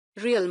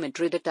Real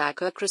Madrid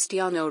attacker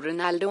Cristiano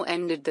Ronaldo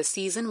ended the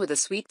season with a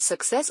sweet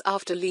success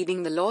after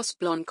leading the Los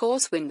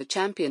Blancos win the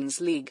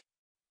Champions League.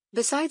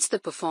 Besides the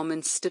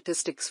performance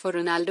statistics for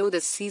Ronaldo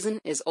this season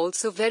is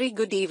also very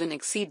good, even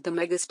exceed the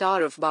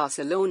megastar of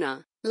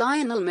Barcelona,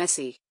 Lionel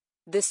Messi.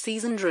 This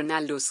season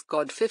Ronaldo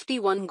scored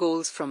 51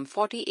 goals from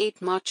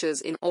 48 matches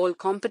in all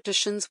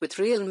competitions with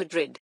Real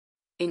Madrid.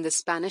 In the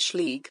Spanish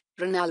league,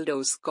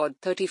 Ronaldo scored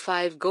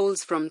 35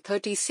 goals from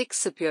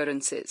 36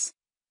 appearances.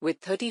 With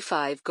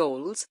 35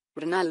 goals,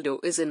 Ronaldo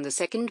is in the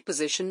second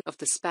position of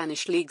the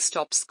Spanish league's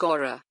top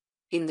scorer.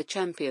 In the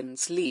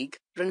Champions League,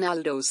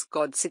 Ronaldo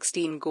scored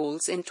 16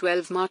 goals in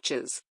 12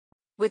 matches.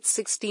 With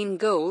 16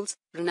 goals,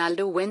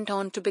 Ronaldo went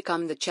on to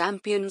become the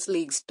Champions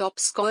League's top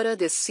scorer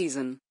this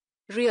season.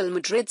 Real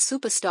Madrid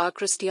superstar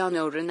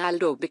Cristiano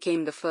Ronaldo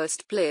became the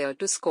first player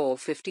to score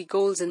 50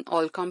 goals in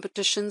all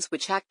competitions,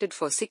 which acted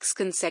for 6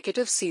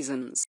 consecutive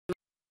seasons.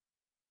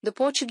 The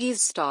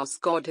Portuguese star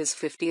scored his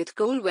 50th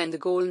goal when the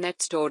goal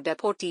net stood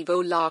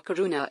Deportivo La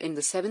Coruña in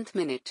the 7th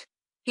minute.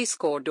 He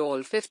scored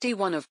all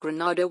 51 of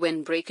Granada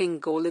when breaking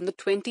goal in the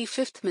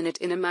 25th minute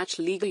in a match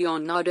Liga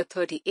Jornada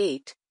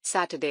 38,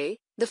 Saturday,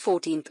 the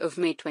 14th of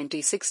May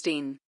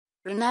 2016.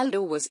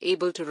 Ronaldo was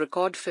able to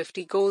record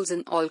 50 goals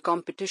in all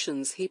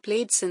competitions he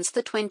played since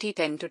the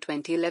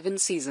 2010-2011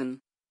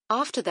 season.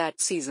 After that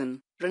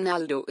season,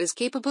 Ronaldo is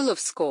capable of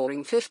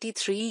scoring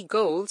 53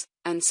 goals,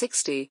 and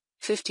 60,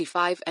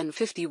 55 and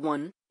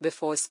 51,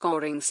 before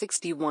scoring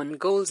 61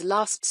 goals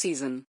last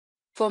season.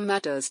 For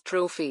Matters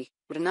Trophy,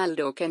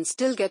 Ronaldo can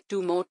still get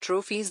 2 more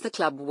trophies, the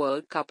Club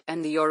World Cup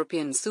and the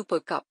European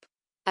Super Cup.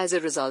 As a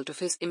result of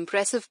his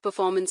impressive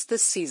performance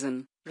this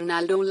season,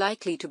 Ronaldo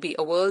likely to be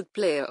a World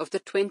Player of the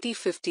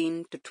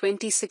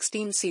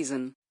 2015-2016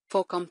 season.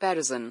 For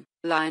comparison,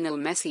 Lionel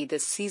Messi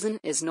this season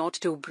is not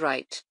too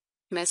bright.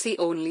 Messi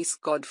only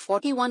scored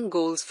 41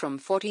 goals from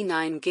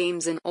 49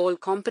 games in all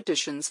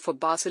competitions for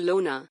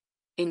Barcelona.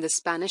 In the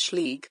Spanish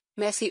league,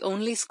 Messi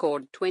only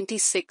scored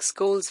 26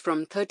 goals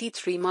from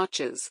 33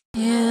 matches.